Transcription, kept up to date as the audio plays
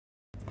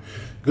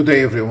Good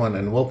day everyone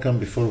and welcome.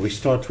 Before we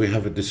start, we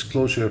have a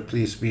disclosure.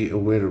 Please be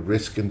aware of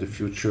risk in the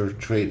future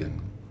trading.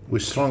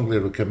 We strongly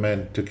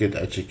recommend to get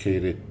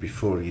educated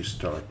before you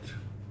start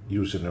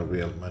using a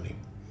real money.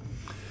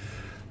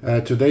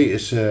 Today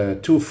is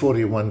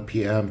 2:41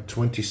 p.m.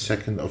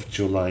 22nd of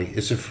July.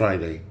 It's a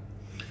Friday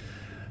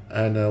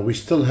and we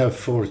still have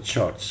 4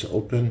 charts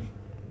open.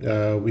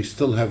 We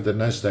still have the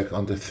Nasdaq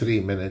on the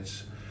 3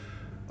 minutes,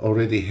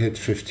 already hit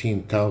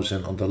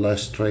 15,000 on the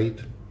last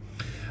trade.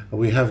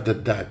 We have the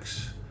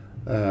DAX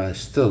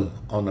still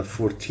on a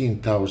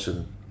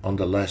 14,000 on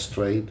the last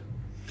trade.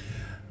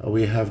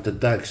 We have the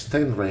DAX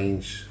 10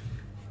 range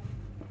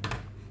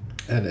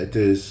and it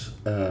is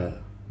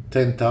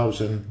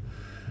 10,000,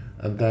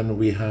 and then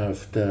we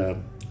have the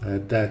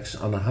DAX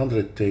on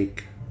 100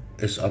 tick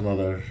is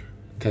another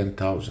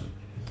 10,000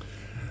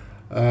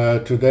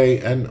 today.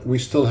 And we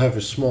still have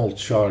a small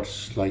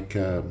charts like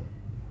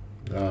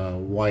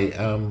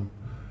YM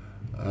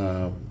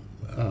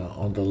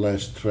on the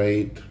last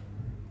trade.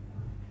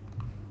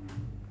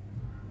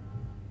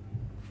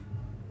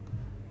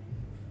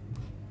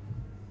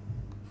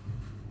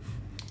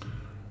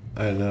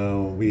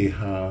 And we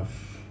have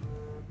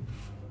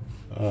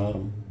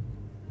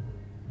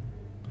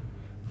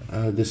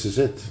this is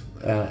it,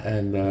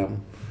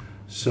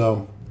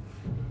 so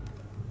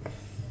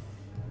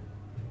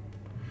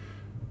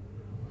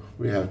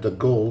we have the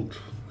gold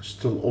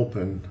still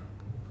open.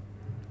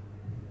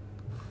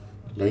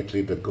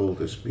 Lately the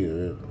gold is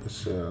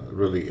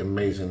really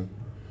amazing,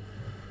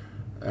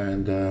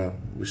 and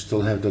we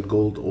still have the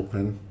gold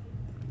open,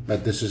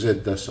 but this is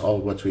it. That's all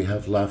what we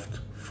have left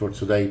for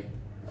today.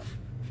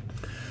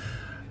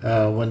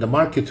 When the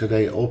market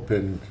today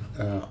opened,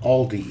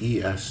 all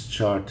the ES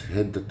chart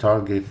hit the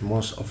target.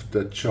 Most of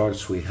the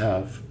charts we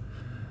have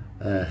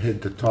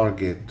hit the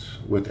target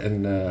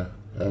within the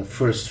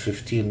first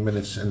 15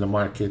 minutes in the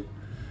market.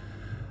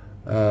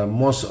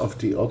 Most of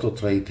the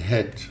Autotrade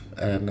hit,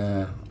 and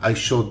I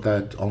showed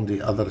that on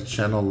the other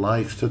channel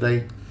live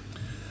today.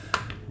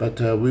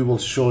 But we will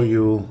show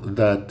you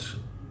that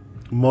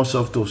most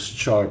of those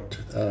charts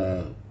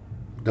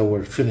that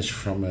were finished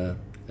from a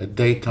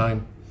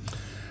daytime.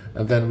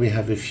 And then we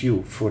have a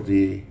few for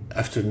the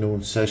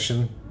afternoon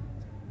session.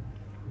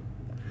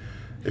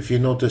 If you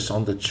notice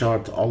on the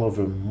chart, all of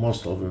them,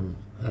 most of them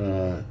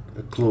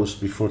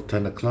closed before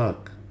 10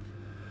 o'clock.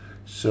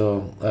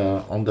 So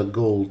on the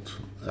gold,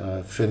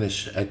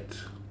 finish at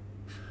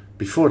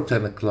before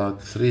 10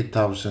 o'clock,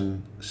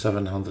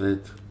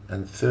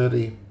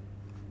 3,730.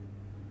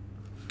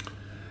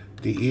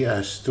 The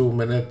ES 2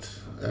 minute,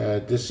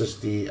 this is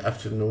the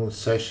afternoon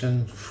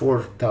session,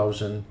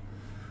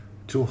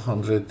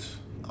 4,200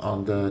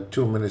 on the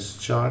 2 minutes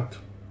chart.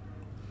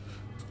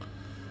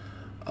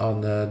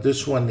 On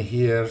this one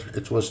here,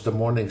 it was the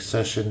morning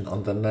session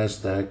on the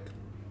Nasdaq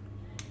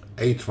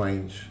 8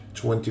 range,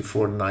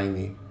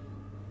 2490.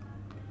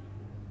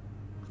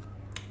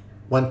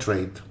 One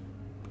trade,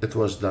 it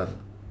was done.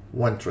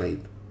 One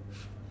trade.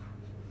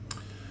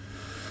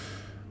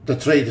 The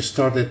trade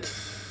started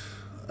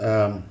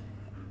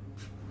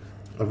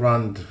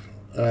around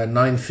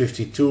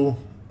 9:52.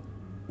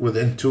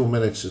 Within 2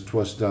 minutes it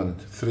was done.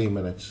 3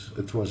 minutes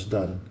it was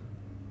done.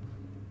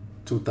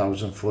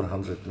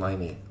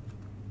 2,490.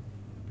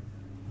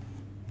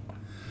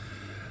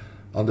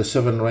 On the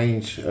 7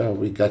 range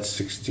we got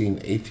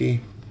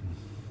 1680.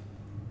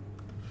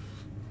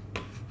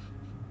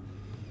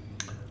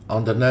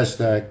 On the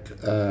Nasdaq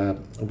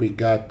we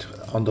got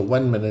on the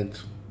 1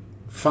 minute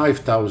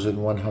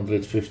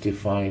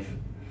 5,155.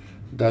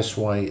 That's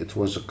why it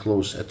was a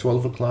close at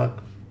 12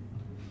 o'clock.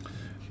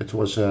 It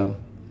was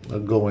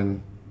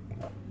going,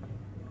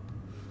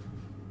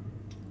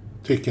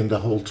 taking the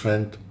whole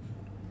trend.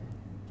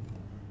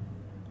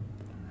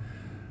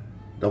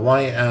 The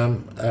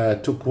YM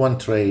took one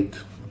trade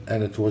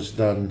and it was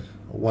done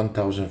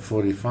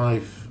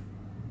 1,045,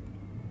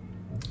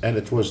 and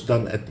it was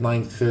done at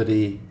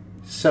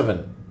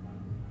 9:37.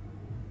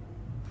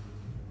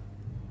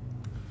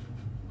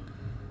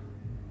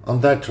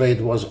 On that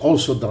trade was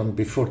also done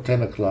before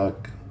 10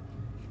 o'clock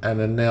and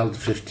it nailed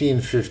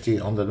 1550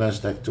 on the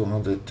Nasdaq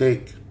 200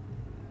 tick.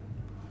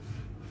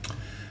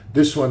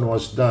 This one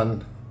was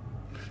done.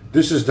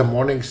 This is the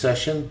morning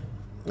session,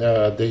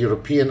 the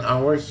European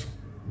hours.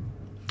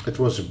 It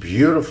was a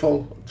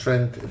beautiful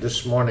trend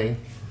this morning,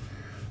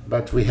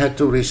 but we had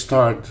to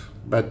restart.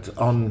 But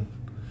on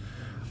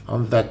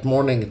that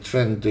morning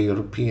trend, the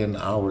European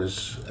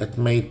hours, it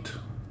made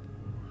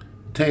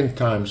 10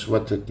 times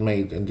what it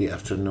made in the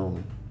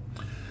afternoon.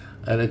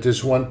 And it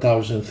is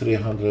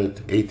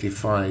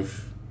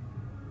 1,385,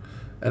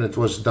 and it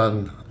was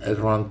done at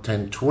around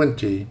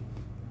 10:20.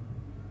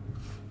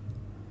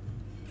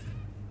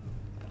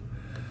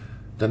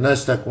 The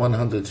Nasdaq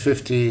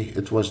 150,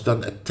 it was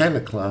done at 10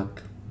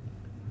 o'clock,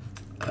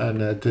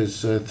 and it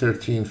is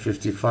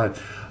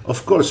 13:55.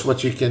 Of course,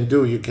 what you can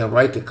do, you can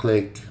right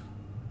click,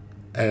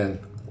 and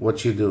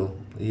what you do,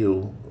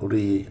 you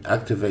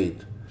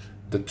reactivate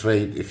the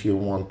trade if you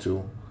want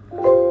to,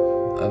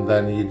 and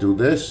then you do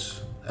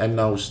this, and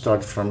now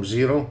start from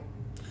 0,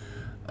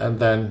 and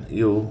then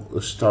you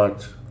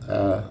start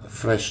a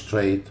fresh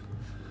trade.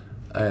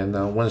 And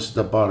once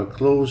the bar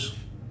close,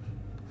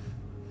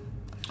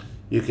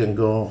 you can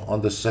go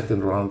on the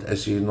second round.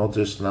 As you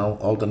notice now,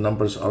 all the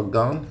numbers are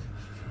gone,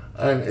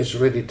 and it's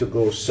ready to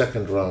go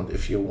second round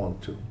if you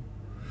want to.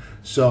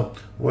 So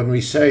when we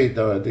say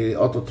the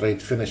auto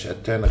trade finish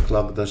at 10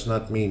 o'clock, does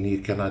not mean you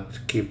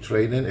cannot keep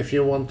trading. If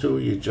you want to,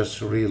 you just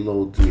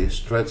reload the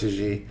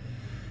strategy.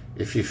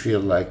 If you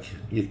feel like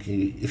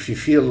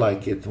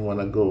it, want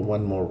to go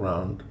one more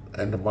round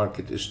and the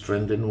market is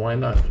trending, why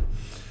not?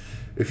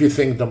 If you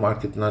think the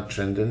market not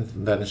trending,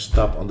 then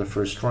stop on the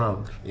first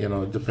round. You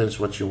know, it depends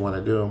what you want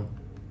to do.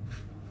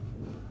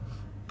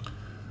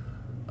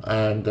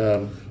 And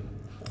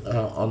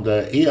on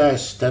the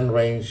ES 10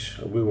 range,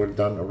 we were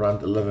done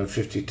around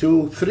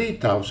 1152,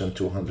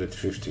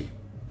 3,250.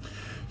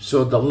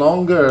 So the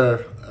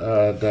longer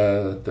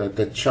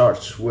the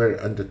charts were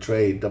in the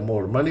trade, the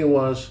more money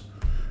was.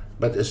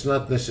 But it's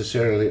not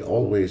necessarily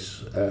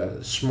always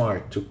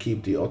smart to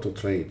keep the auto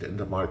trade in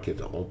the market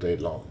all day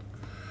long.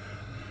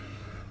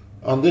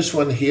 On this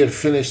one here,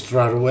 finished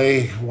right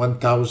away,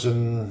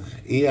 1,000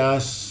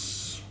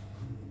 ES,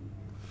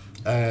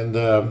 and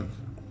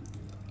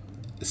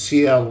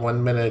CL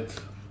 1 minute,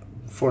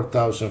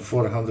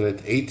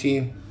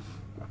 4,480.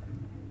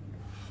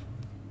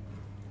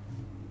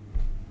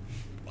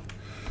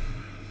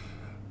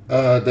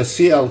 The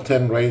CL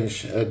 10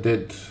 range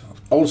did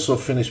also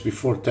finish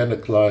before 10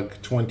 o'clock,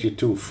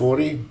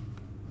 2240.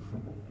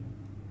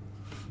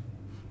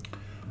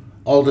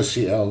 All the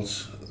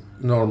CLs,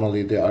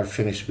 normally they are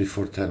finished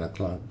before 10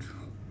 o'clock.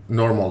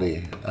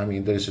 Normally, I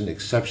mean, there is an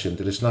exception.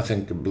 There is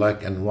nothing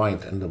black and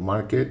white in the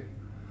market.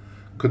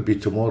 Could be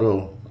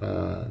tomorrow,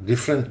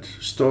 different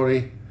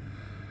story.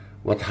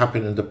 What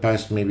happened in the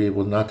past maybe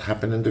will not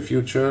happen in the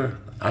future.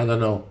 I don't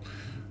know.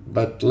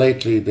 But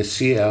lately, the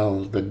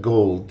CL, the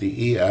gold,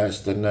 the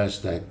ES, the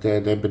Nasdaq,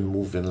 they've been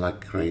moving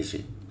like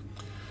crazy.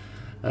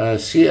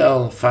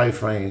 CL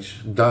 5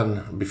 range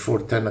done before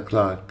 10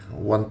 o'clock,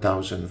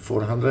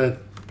 1,400.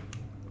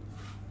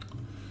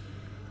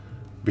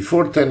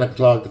 Before 10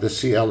 o'clock, the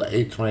CL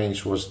 8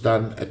 range was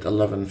done at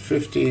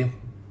 1150.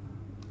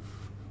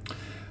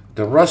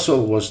 The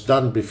Russell was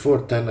done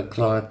before 10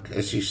 o'clock,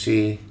 as you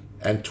see,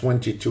 and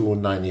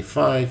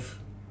 2295.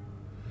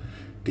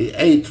 The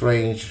 8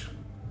 range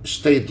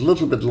stayed a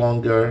little bit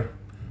longer,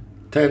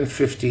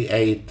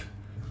 1058,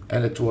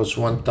 and it was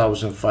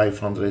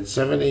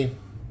 1,570.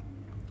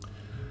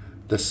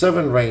 The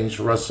 7 range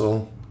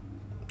Russell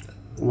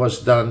was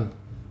done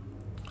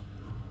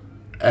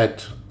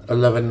at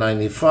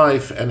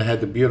 1195 and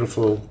had a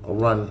beautiful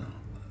run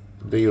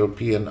the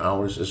European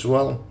hours as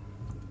well.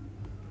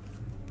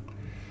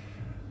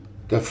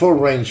 The 4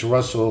 range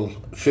Russell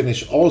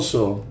finished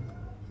also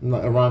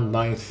around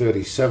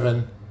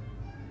 937.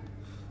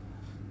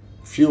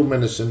 Few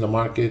minutes in the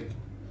market.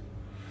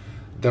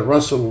 The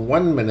Russell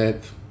 1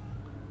 minute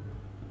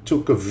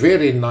took a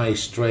very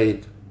nice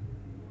trade,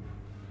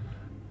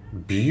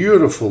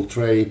 beautiful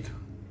trade,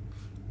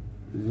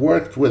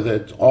 worked with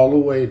it all the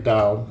way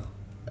down,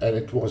 and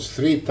it was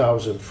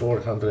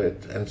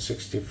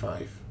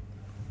 3,465.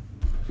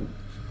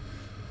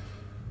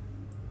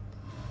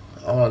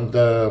 On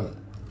the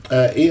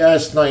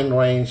ES 9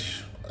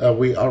 range,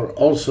 we are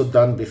also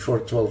done before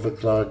 12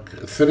 o'clock,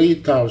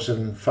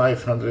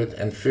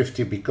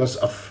 3,550, because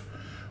of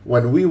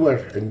when we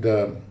were in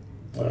the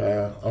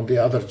on the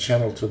other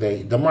channel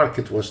today, the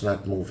market was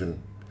not moving.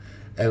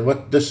 And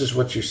this is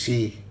what you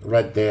see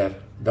right there,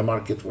 the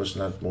market was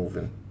not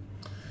moving.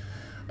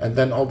 And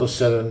then all of a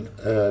sudden,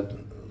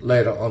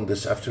 later on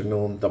this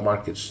afternoon, the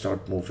market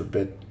start move a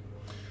bit.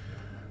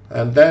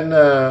 And then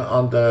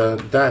on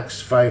the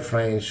DAX 5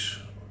 range,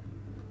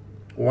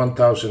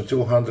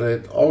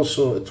 1,200,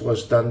 also it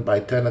was done by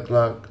 10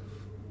 o'clock.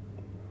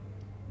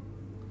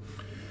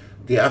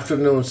 The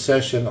afternoon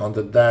session on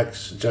the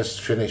DAX just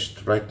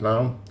finished right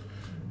now.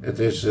 It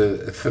is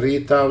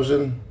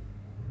 3,000.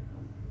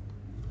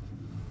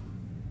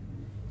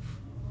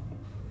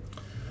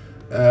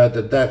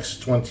 The DAX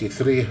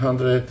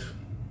 2,300.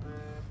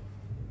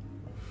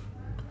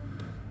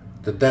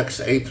 The DAX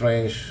 8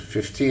 range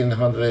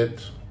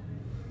 1,500.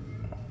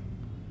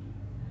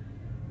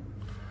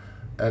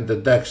 And the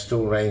DAX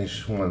 2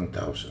 range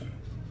 1,000.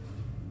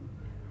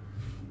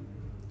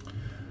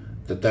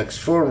 The DAX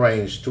 4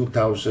 range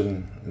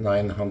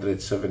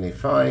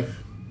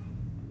 2,975.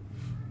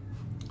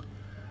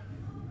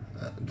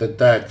 The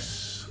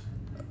DAX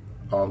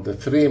on the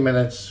 3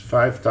 minutes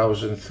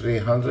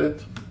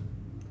 5,300.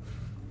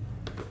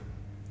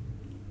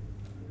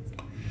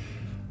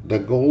 The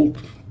gold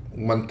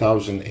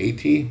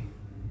 1,080.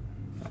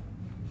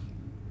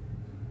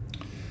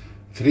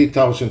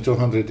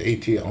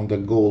 3,280 on the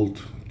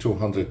gold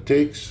 200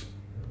 ticks.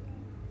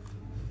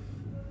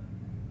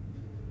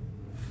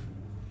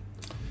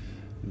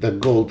 The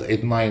gold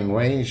 8-9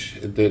 range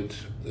did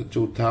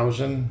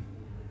 2,000.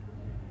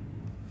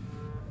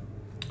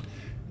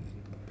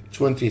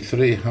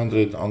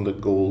 2,300 on the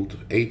gold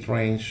 8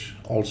 range,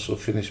 also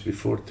finished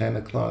before 10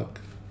 o'clock.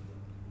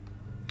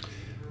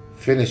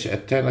 finish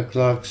at 10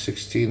 o'clock,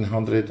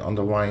 1600 on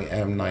the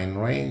YM9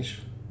 range.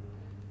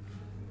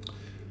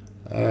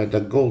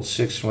 The gold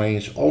 6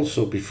 range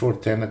also before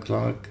 10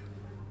 o'clock.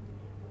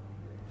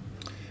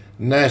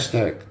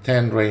 Nasdaq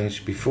 10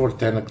 range before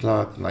 10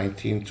 o'clock,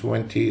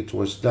 1920 it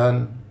was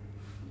done.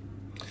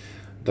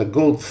 The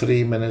gold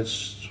 3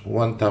 minutes,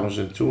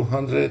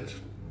 1200.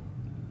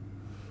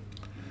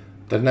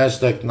 The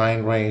Nasdaq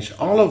 9 range,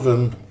 all of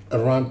them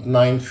around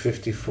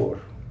 9:54.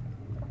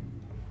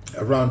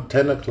 Around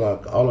 10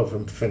 o'clock, all of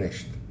them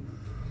finished.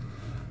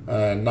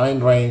 9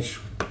 range,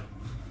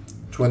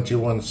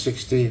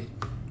 2160.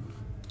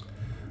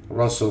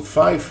 Russell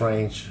 5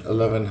 range,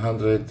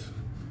 1100.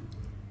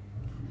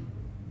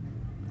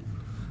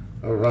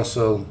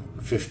 Russell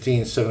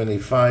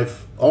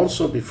 1575,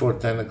 also before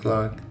 10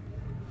 o'clock.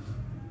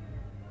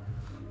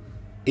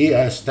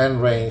 ES 10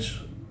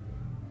 range,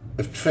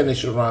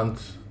 finished around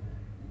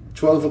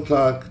 12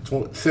 o'clock,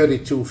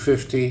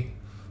 3250.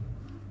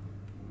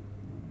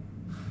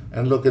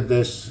 And look at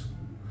this,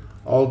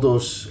 all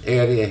those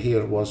area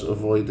here was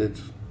avoided.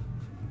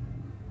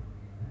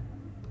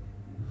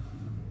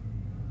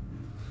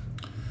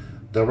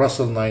 The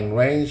Russell 9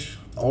 range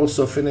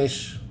also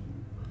finished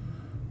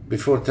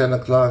before 10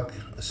 o'clock,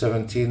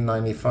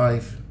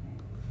 1795.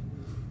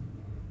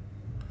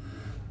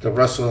 The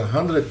Russell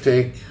 100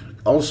 take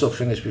also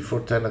finished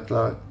before 10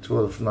 o'clock,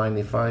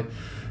 1295.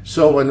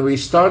 So when we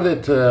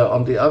started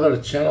on the other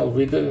channel,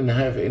 we didn't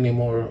have any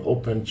more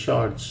open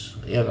charts.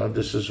 You know,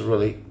 this is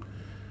really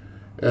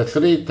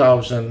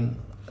 3,000,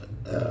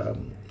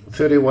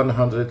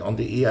 3,100 on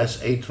the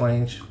ES8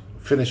 range,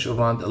 finished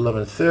around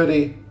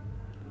 1130,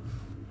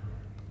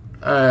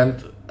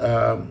 and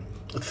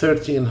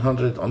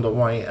 1,300 on the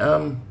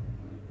YM.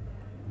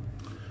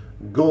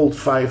 Gold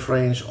 5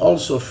 range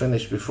also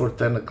finished before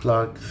 10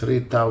 o'clock,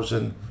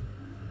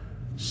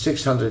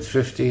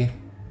 3,650.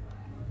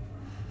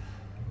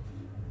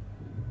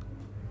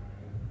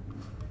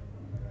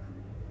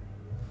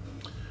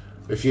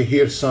 If you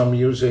hear some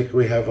music,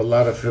 we have a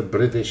lot of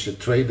British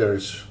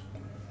traders,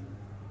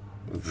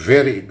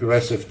 very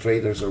aggressive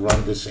traders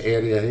around this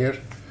area here,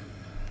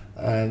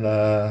 and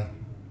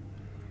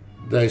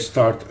they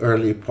start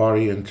early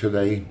partying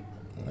today,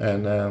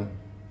 and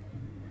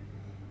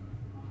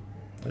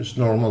it's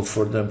normal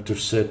for them to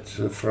sit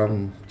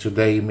from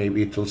today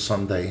maybe till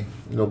Sunday,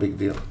 no big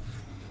deal.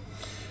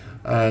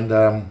 And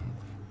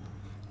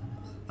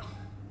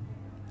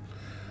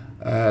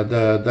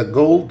the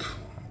gold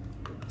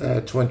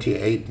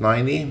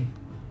 2890.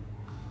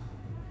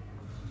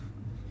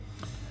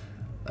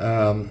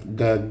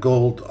 The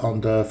gold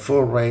on the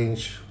 4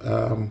 range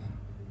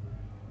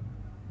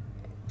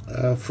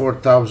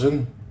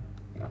 4,000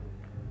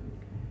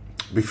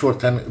 before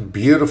 10.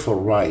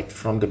 Beautiful ride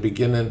from the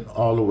beginning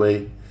all the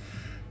way.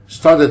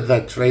 Started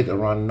that trade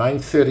around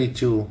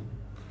 932,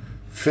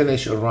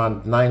 finish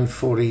around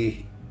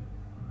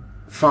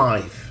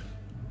 945.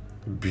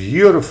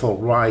 Beautiful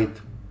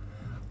ride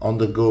on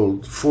the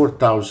gold,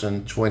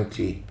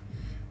 4,020.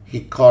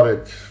 He caught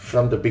it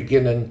from the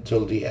beginning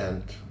till the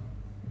end.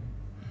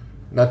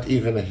 Not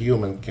even a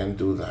human can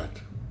do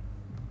that.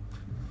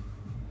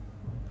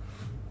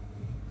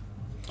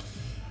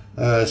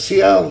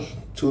 CL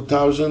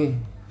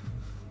 2000.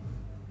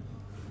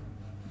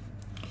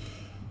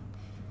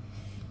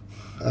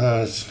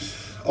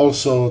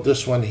 Also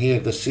this one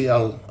here, the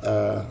CL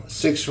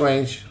 6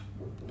 range.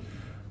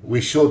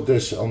 We showed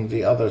this on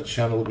the other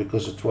channel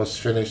because it was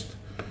finished.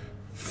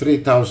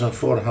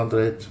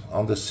 3,400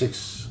 on the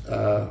 6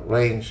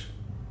 range.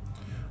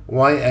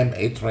 YM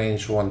 8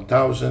 range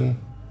 1,000.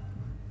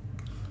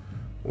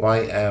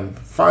 YM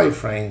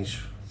 5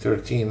 range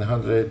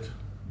 1,300.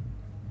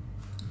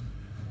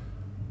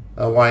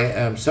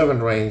 YM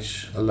 7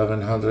 range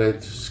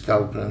 1,100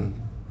 scalping.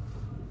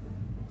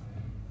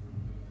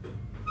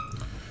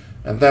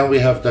 And then we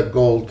have the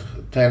gold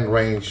 10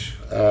 range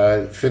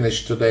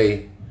finished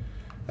today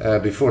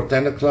before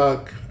 10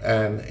 o'clock,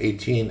 and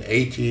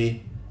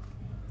 1880.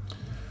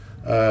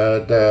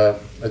 The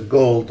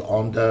gold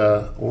on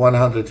the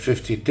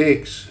 150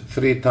 ticks,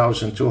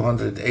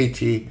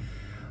 3,280,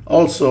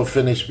 also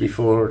finished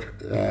before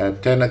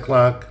 10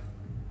 o'clock.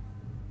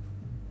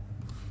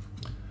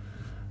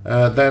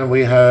 Then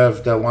we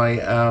have the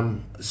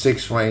YM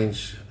 6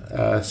 range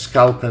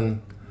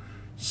scalping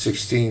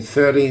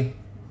 1630.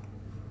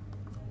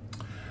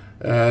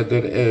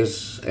 There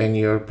is in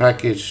your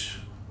package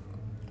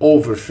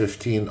over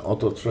 15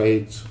 auto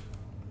trades.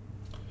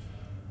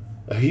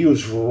 A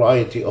huge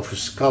variety of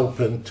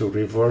scalping to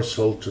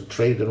reversal to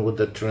trading with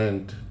the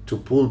trend to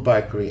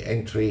pullback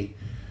re-entry.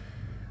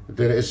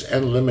 There is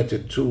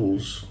unlimited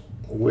tools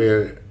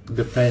where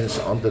depends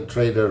on the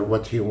trader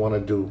what he want to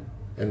do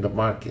in the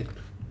market.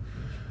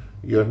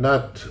 You're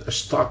not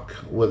stuck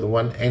with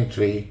one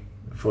entry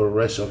for the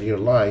rest of your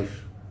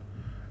life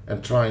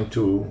and trying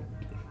to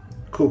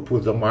cope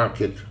with the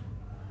market.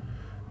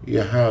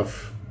 You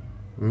have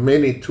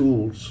many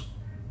tools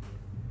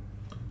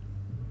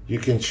you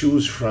can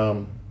choose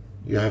from.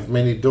 You have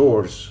many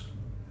doors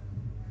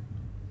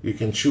you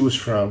can choose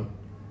from,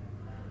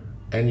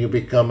 and you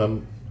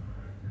become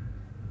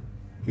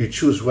You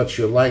choose what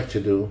you like to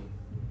do,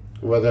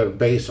 whether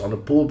based on a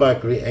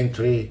pullback,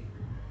 re-entry,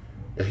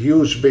 a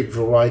huge big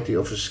variety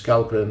of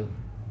scalping,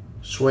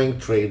 swing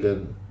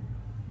trading,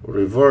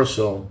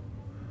 reversal,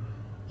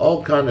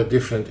 all kind of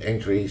different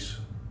entries,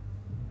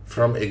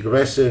 from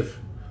aggressive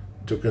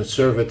to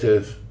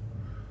conservative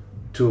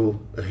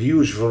to a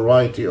huge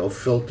variety of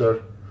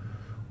filter,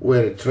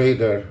 where a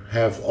trader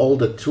have all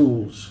the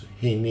tools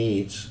he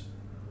needs,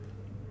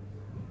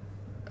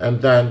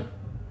 and then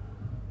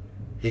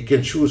he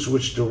can choose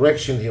which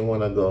direction he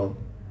want to go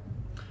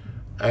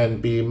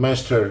and be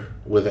master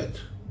with it.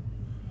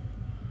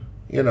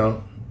 You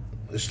know,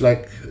 it's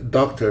like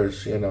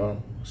doctors, you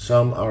know,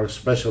 some are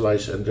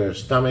specialized in their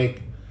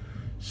stomach,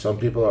 some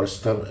people are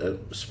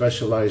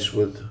specialized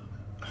with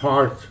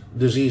heart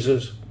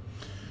diseases,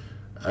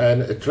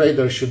 and a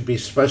trader should be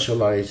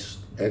specialized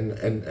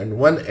in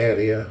one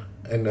area,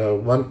 in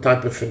one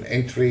type of an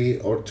entry,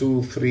 or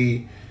 2,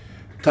 3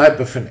 type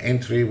of an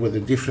entry with a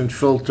different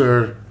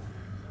filter,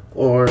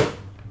 or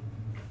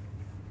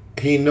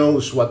he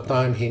knows what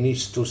time he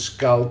needs to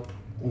scalp,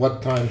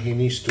 what time he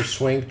needs to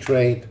swing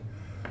trade,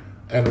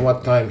 and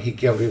what time he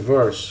can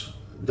reverse.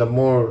 The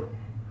more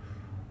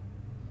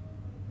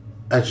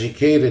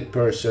educated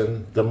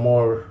person, the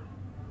more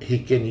he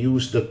can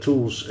use the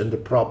tools in the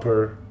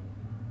proper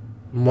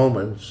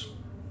moments.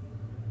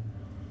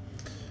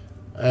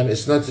 And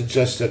it's not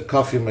just a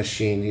coffee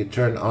machine you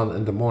turn on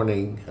in the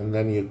morning and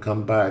then you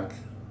come back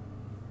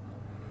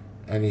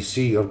and you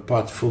see your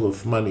pot full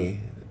of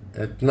money.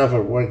 It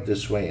never worked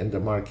this way in the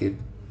market.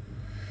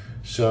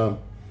 So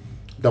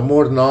the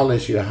more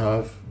knowledge you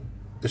have,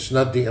 it's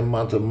not the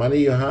amount of money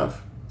you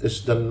have, it's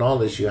the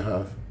knowledge you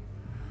have.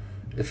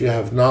 If you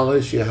have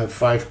knowledge, you have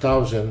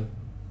 5,000,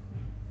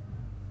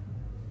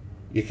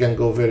 you can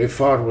go very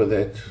far with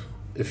it.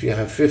 If you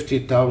have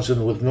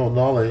 50,000 with no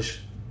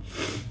knowledge,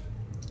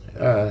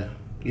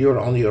 you're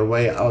on your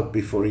way out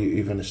before you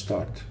even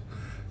start.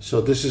 So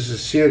this is a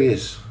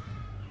serious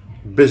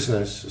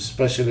business,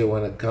 especially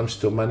when it comes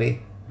to money.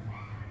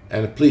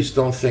 And please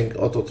don't think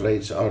auto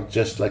trades are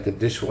just like a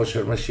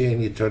dishwasher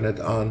machine. You turn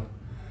it on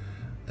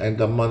and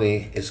the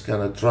money is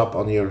gonna drop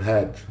on your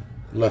head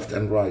left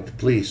and right.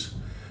 Please,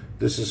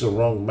 this is a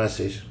wrong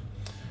message.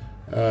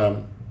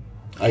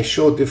 I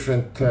show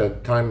different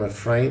time of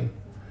frame,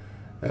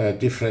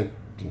 different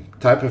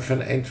type of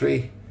an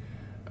entry,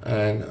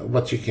 and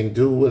what you can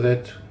do with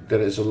it.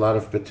 There is a lot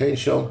of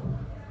potential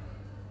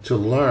to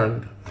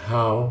learn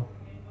how.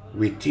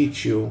 We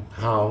teach you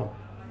how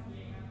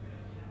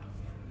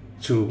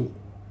to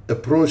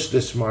approach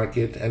this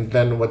market, and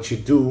then what you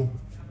do,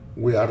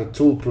 we are a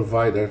tool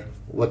provider,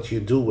 what you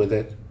do with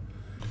it.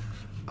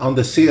 On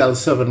the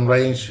CL7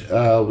 range,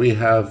 we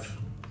have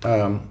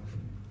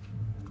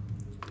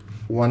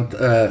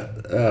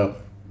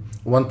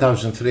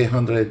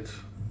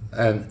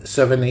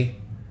 1,370,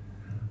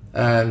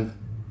 and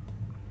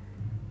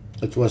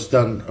it was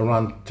done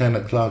around 10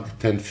 o'clock,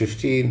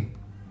 10:15.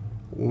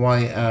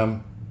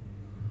 YM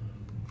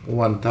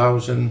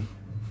 1,000,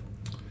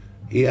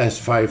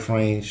 ES5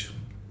 range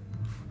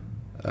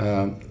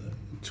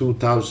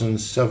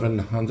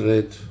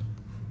 2,700.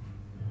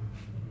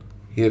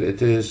 Here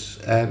it is,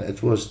 and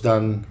it was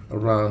done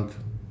around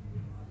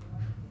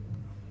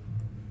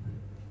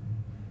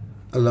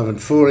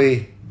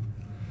 11:40,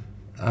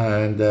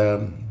 and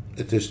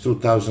it is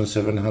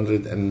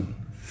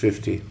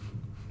 2,750.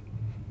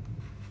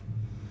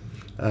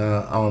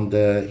 On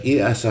the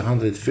ES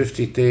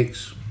 150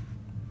 ticks,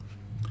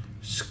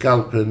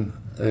 scalping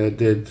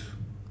did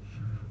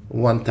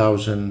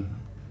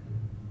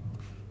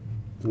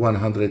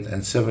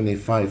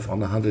 1,175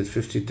 on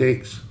 150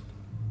 ticks,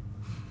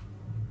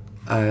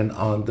 and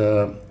on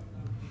the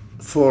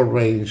 4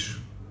 range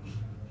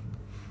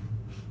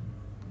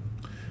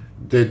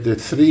did the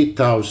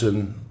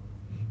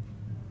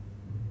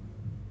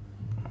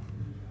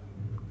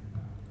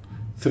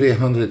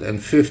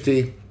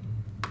 3,350,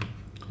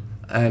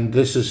 and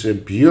this is a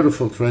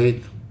beautiful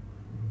trade.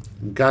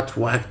 Got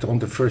whacked on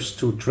the first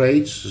 2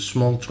 trades, the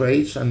small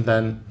trades, and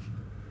then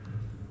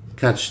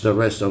catch the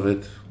rest of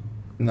it.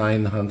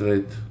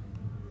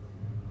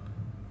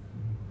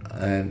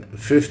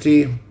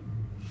 950.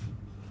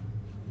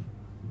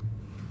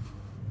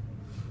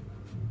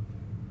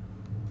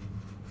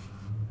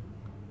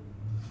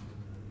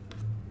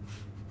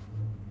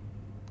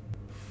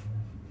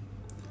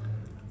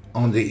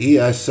 On the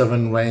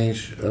ES7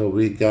 range,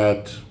 we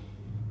got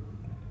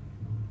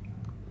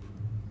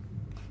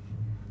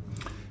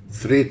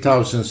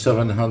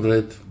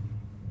 3,700,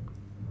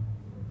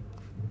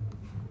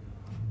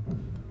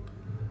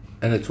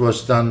 and it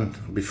was done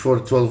before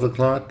 12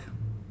 o'clock.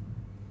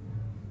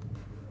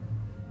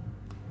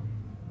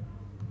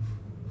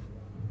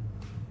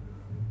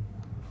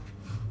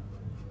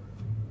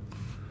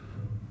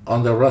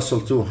 On the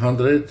Russell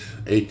 200,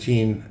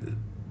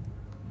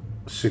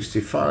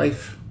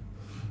 1865.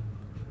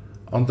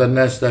 On the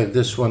NASDAQ,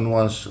 this one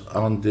was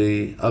on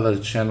the other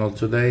channel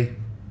today,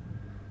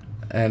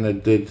 and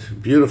it did a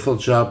beautiful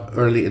job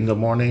early in the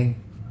morning,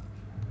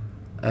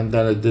 and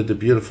then it did a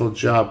beautiful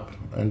job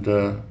in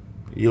the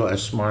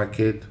US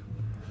market.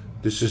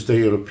 This is the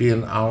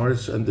European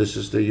hours, and this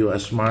is the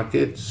US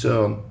market.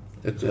 So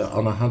it's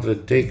on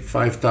 100 tick,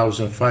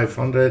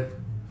 5,500.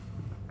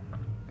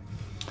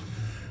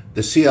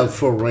 The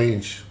CL4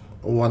 range,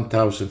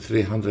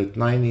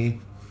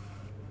 1,390.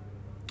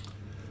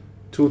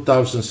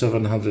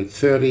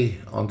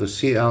 2,730 on the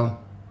CL.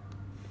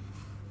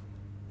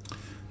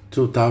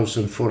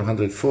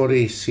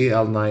 2,440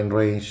 CL9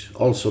 range,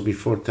 also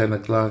before 10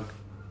 o'clock.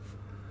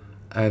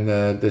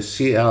 And the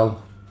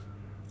CL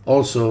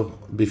also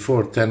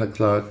before 10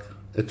 o'clock,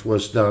 it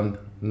was done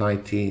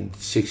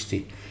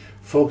 1960.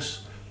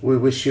 Folks, we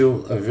wish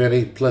you a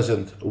very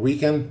pleasant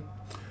weekend.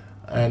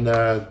 And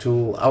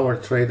to our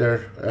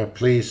trader,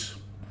 please,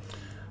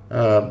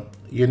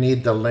 you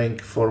need the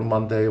link for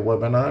Monday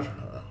webinar.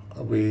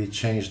 We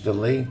changed the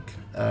link,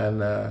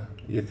 and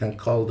you can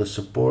call the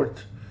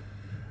support.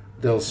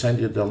 They'll send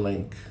you the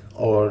link,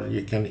 or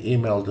you can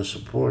email the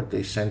support.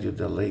 They send you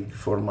the link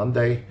for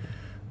Monday.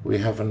 We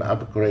have an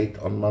upgrade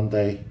on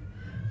Monday,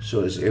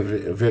 so it's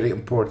very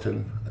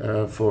important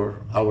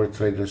for our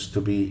traders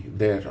to be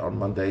there on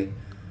Monday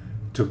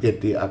to get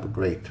the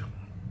upgrade.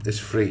 It's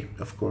free,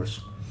 of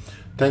course.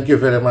 Thank you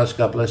very much.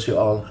 God bless you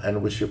all,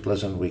 and wish you a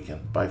pleasant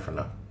weekend. Bye for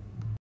now.